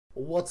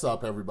What's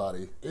up,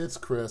 everybody? It's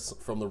Chris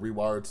from The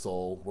Rewired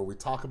Soul, where we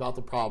talk about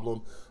the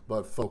problem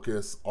but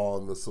focus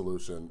on the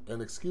solution.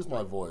 And excuse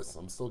my voice,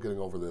 I'm still getting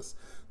over this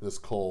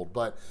cold.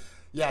 But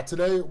yeah,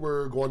 today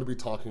we're going to be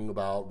talking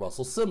about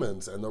Russell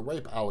Simmons and the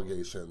rape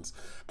allegations.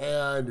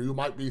 And you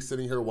might be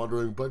sitting here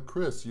wondering, but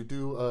Chris, you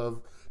do a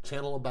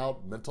channel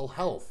about mental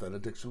health and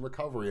addiction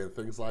recovery and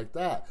things like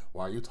that.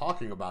 Why are you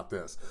talking about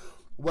this?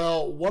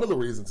 Well, one of the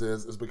reasons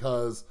is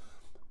because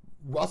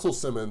Russell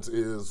Simmons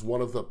is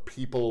one of the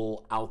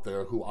people out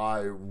there who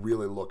I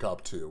really look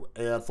up to,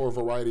 and for a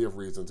variety of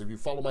reasons. If you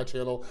follow my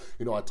channel,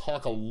 you know I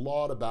talk a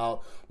lot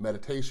about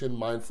meditation,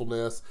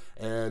 mindfulness,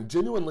 and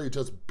genuinely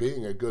just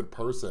being a good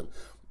person.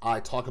 I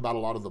talk about a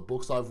lot of the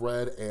books I've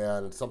read,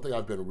 and something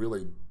I've been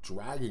really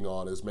dragging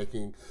on is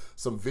making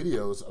some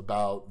videos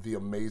about the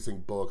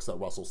amazing books that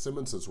Russell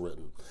Simmons has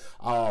written.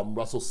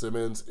 Russell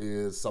Simmons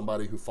is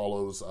somebody who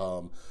follows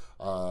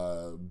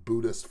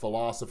Buddhist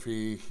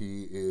philosophy.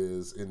 He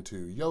is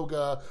into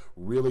yoga,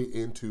 really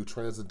into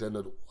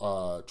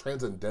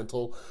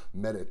transcendental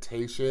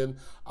meditation.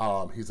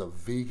 He's a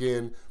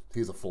vegan.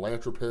 He's a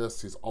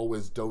philanthropist. He's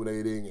always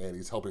donating, and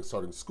he's helping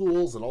starting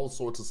schools and all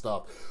sorts of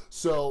stuff.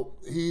 So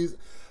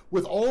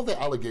with all of the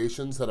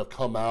allegations that have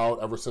come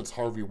out ever since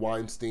Harvey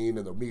Weinstein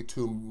and the Me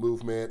Too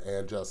movement,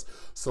 and just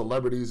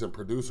celebrities and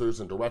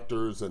producers and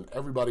directors and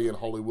everybody in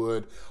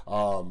Hollywood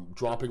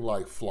dropping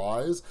like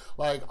flies,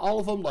 like all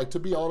of them, like, to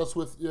be honest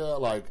with you,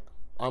 like,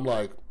 I'm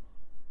like,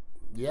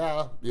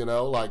 yeah, you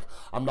know, like,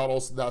 I'm not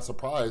also that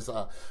surprised.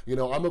 You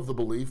know, I'm of the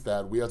belief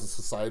that we as a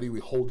society, we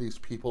hold these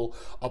people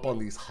up on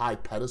these high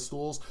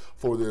pedestals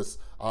for this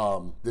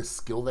this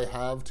skill they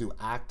have to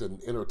act and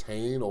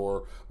entertain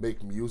or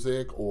make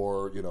music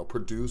or, you know,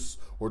 produce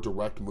or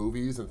direct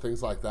movies and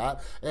things like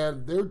that.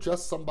 And they're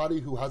just somebody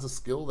who has a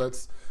skill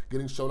that's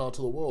getting shown out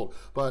to the world.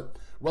 But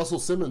Russell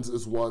Simmons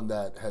is one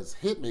that has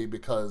hit me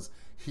because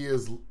he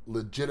is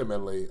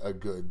legitimately a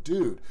good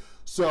dude.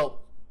 So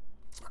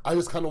I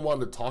just kind of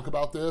wanted to talk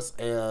about this,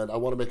 and I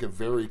want to make it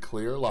very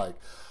clear, like,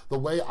 the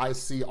way I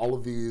see all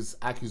of these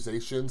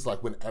accusations,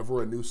 like,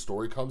 whenever a new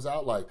story comes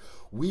out, like,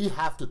 we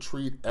have to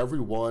treat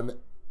everyone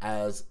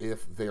as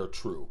if they're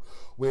true.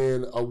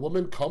 When a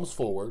woman comes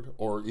forward,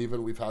 or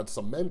even we've had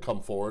some men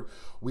come forward,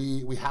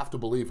 we have to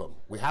believe them.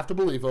 We have to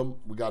believe them.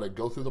 We got to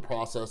go through the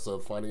process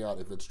of finding out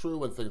if it's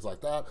true and things like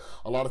that.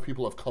 A lot of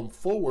people have come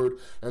forward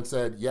and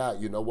said, yeah,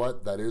 you know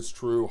what, that is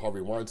true. Harvey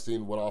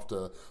Weinstein went off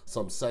to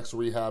some sex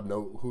rehab.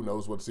 No, who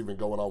knows what's even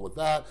going on with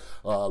that.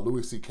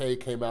 Louis C.K.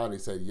 came out and he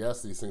said,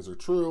 yes, these things are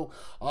true.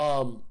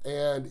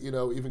 And, you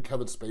know, even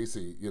Kevin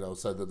Spacey, you know,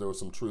 said that there was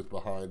some truth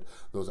behind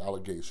those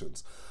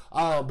allegations.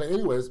 But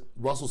anyways,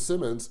 Russell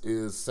Simmons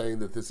is saying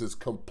that this is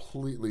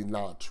completely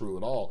not true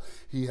at all.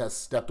 He has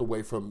stepped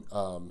away from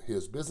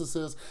his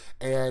businesses,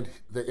 and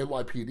the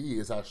NYPD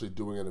is actually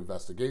doing an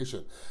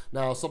investigation.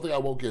 Now, something I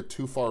won't get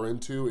too far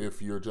into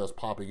if you're just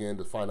popping in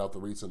to find out the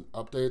recent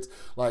updates,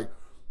 like,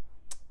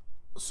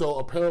 so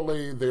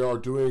apparently they are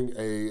doing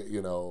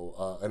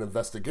an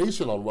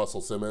investigation on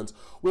Russell Simmons,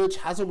 which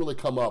hasn't really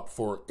come up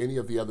for any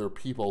of the other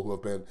people who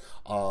have been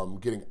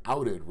getting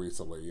outed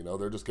recently. You know,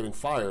 they're just getting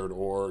fired,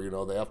 or, you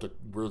know, they have to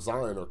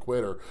resign or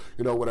quit, or,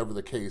 you know, whatever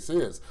the case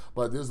is.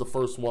 But this is the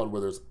first one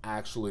where there's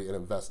actually an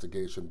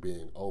investigation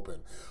being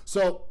open.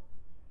 So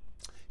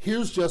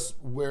here's just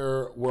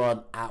where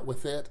I'm at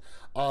with it.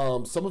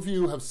 Some of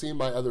you have seen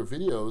my other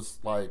videos,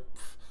 like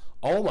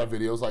all my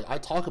videos. Like, I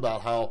talk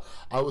about how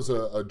I was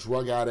a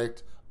drug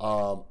addict,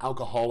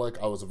 alcoholic.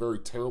 I was a very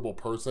terrible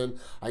person.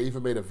 I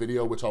even made a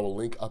video, which I will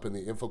link up in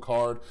the info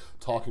card,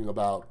 talking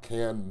about,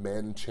 can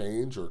men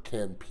change, or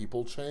can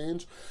people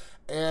change?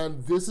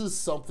 And this is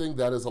something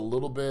that is a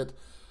little bit,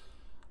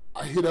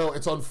 you know,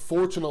 it's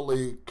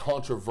unfortunately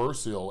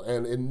controversial,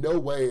 and in no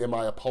way am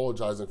I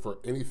apologizing for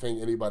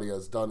anything anybody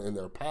has done in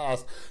their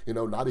past, you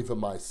know, not even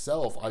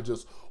myself. I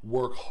just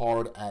work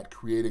hard at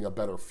creating a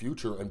better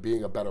future and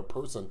being a better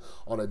person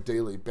on a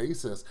daily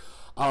basis.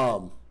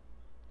 But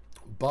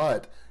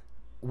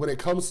when it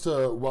comes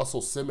to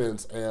Russell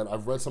Simmons, and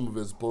I've read some of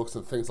his books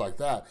and things like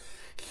that,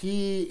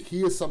 he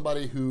is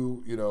somebody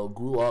who, you know,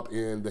 grew up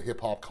in the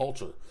hip hop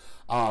culture.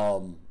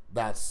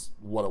 That's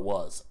what it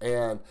was.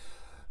 And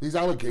these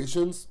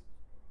allegations,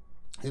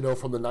 you know,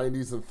 from the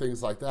 90s and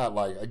things like that,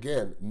 like,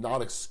 again,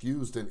 not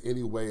excused in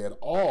any way at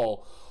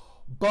all,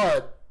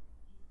 but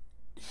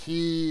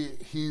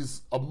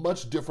he's a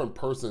much different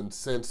person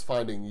since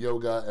finding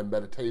yoga and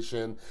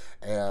meditation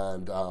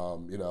and,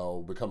 you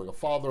know, becoming a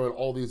father and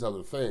all these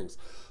other things.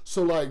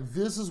 So, like,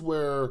 this is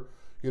where,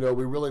 you know,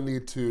 we really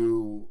need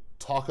to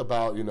talk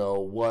about, you know,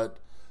 what,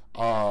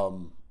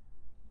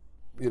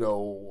 you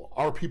know,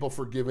 are people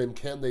forgiven?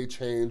 Can they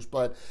change?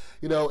 But,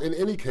 you know, in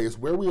any case,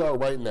 where we are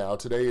right now,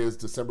 today is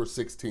December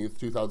 16th,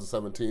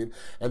 2017,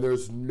 and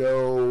there's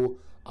no,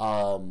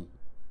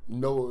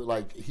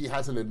 like, he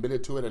hasn't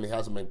admitted to it, and he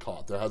hasn't been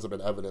caught. There hasn't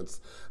been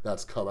evidence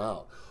that's come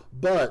out.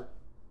 But,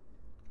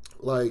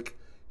 like,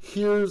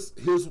 here's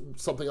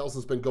something else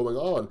that's been going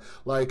on.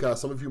 Like,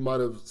 some of you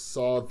might have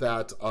saw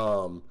that,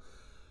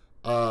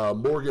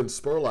 Morgan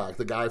Spurlock,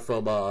 the guy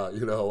from,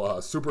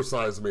 Super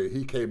Size Me,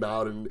 he came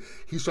out and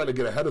he's trying to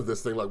get ahead of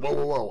this thing like, whoa,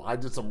 whoa, whoa, I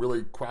did some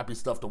really crappy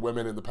stuff to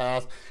women in the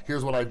past.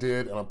 Here's what I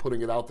did, and I'm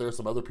putting it out there.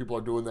 Some other people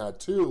are doing that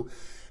too.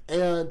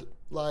 And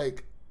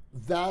like,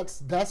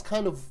 that's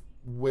kind of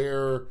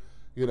where,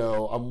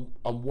 I'm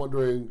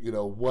wondering,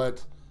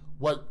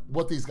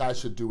 what these guys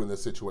should do in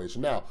this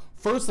situation. Now,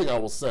 first thing I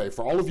will say,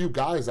 for all of you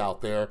guys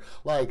out there,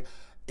 like,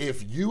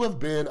 if you have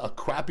been a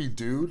crappy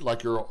dude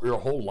like your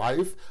whole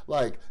life,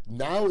 like,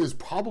 now is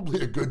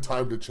probably a good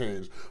time to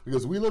change,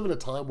 because we live in a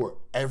time where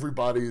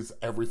everybody's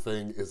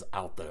everything is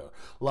out there.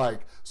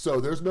 Like, so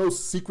there's no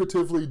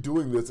secretively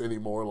doing this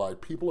anymore. Like,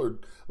 people are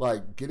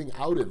like getting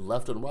outed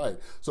left and right.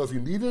 So if you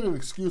needed an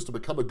excuse to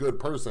become a good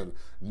person,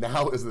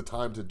 now is the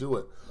time to do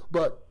it.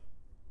 But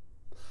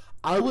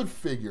I would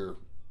figure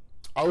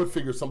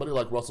somebody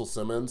like Russell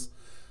Simmons,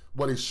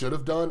 what he should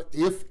have done,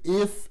 if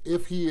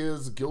he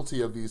is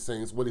guilty of these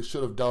things, what he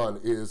should have done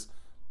is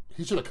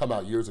he should have come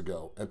out years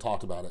ago and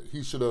talked about it.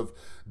 He should have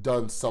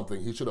done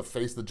something. He should have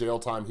faced the jail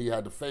time he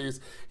had to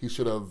face. He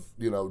should have,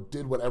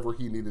 did whatever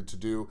he needed to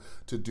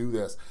do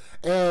this.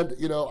 And,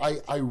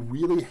 I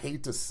really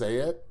hate to say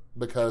it,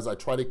 because I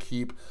try to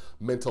keep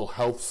mental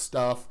health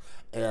stuff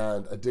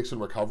and addiction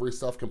recovery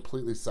stuff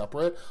completely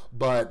separate.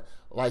 But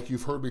like,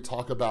 you've heard me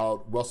talk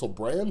about Russell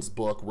Brand's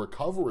book,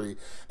 Recovery,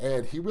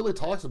 and he really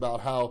talks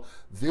about how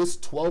this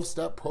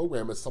 12-step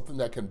program is something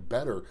that can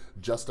better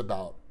just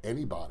about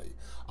anybody.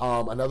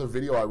 Another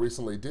video I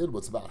recently did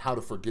was about how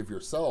to forgive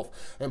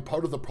yourself, and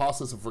part of the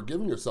process of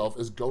forgiving yourself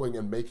is going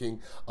and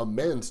making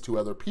amends to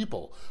other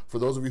people. For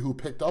those of you who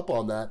picked up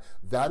on that,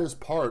 that is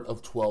part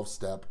of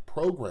 12-step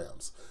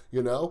programs,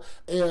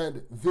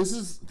 and this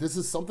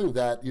is something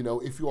that,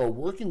 if you are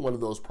working one of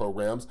those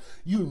programs,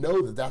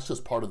 that that's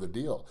just part of the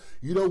deal.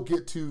 You don't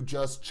get to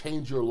just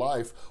change your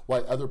life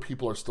while other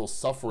people are still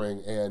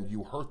suffering and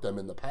you hurt them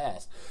in the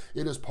past.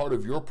 It is part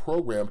of your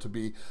program to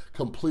be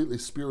completely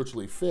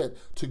spiritually fit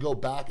to go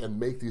back and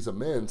make these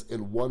amends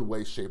in one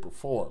way, shape, or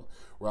form,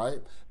 right?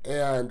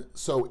 And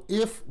so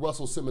if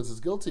Russell Simmons is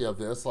guilty of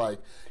this, like,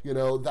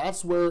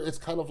 that's where it's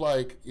kind of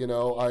like,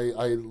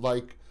 I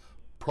like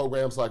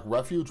programs like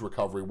Refuge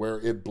Recovery, where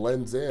it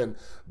blends in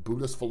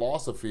Buddhist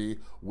philosophy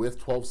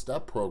with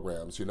 12-step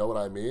programs. You know what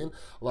I mean?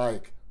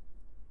 Like,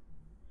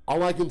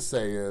 all I can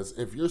say is,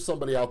 if you're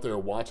somebody out there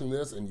watching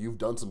this and you've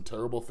done some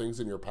terrible things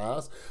in your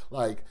past,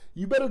 like,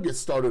 you better get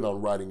started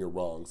on righting your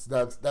wrongs.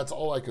 That's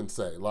all I can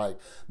say. Like,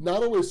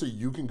 not only so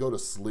you can go to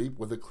sleep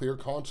with a clear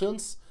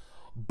conscience,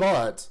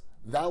 but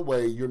that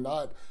way you're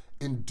not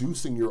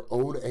inducing your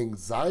own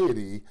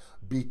anxiety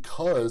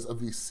because of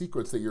these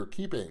secrets that you're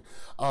keeping.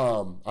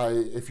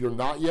 If you're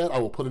not yet, I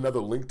will put another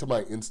link to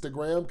my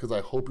Instagram, because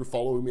I hope you're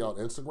following me on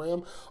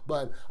Instagram.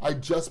 But I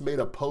just made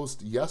a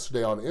post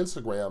yesterday on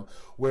Instagram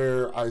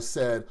where I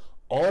said,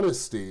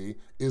 honesty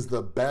is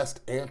the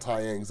best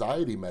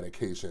anti-anxiety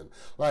medication.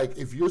 Like,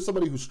 if you're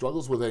somebody who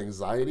struggles with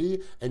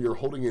anxiety and you're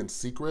holding in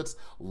secrets,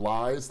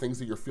 lies, things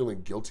that you're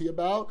feeling guilty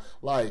about,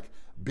 like,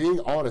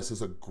 being honest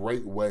is a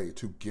great way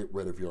to get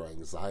rid of your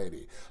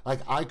anxiety.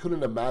 Like, I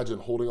couldn't imagine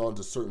holding on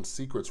to certain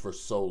secrets for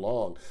so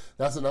long.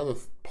 That's another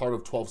part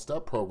of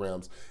 12-step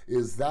programs,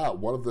 is that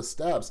one of the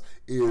steps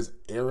is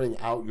airing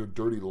out your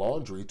dirty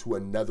laundry to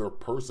another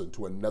person,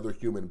 to another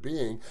human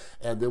being.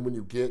 And then when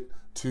you get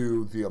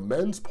to the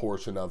amends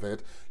portion of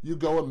it, you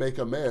go and make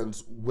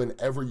amends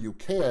whenever you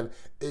can,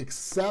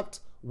 except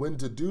when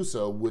to do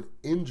so would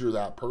injure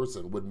that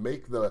person, would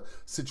make the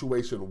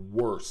situation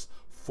worse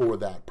for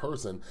that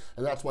person.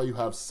 And that's why you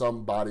have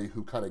somebody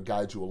who kind of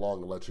guides you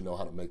along and lets you know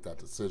how to make that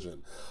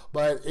decision.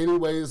 But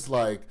anyways,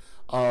 like,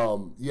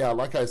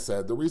 like I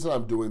said, the reason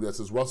I'm doing this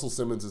is Russell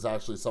Simmons is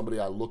actually somebody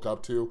I look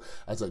up to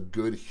as a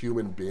good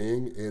human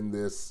being in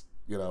this,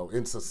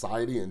 in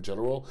society in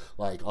general,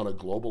 like on a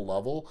global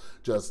level,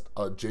 just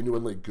a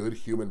genuinely good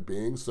human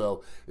being.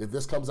 So if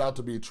this comes out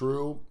to be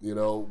true,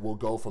 we'll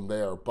go from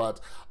there.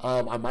 But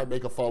I might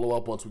make a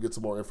follow-up once we get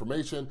some more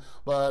information,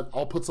 but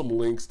I'll put some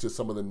links to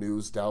some of the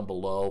news down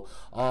below.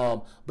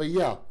 But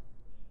yeah,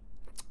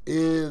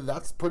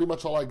 that's pretty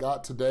much all I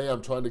got today.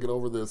 I'm trying to get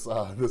over this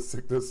this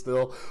sickness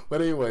still.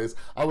 But anyways,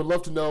 I would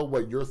love to know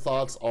what your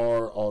thoughts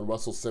are on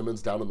Russell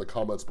Simmons down in the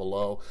comments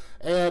below.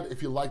 And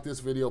if you like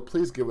this video,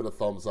 please give it a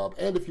thumbs up.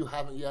 And if you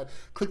haven't yet,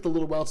 click the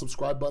little round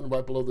subscribe button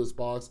right below this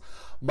box.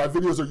 My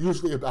videos are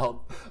usually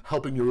about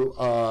helping you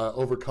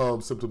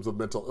overcome symptoms of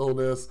mental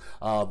illness,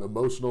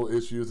 emotional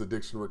issues,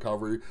 addiction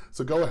recovery.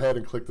 So go ahead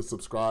and click the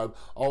subscribe.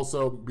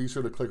 Also, be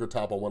sure to click or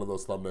tap on one of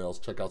those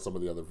thumbnails. Check out some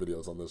of the other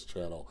videos on this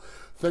channel.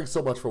 Thanks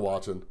so much for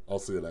watching. I'll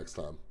see you next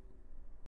time.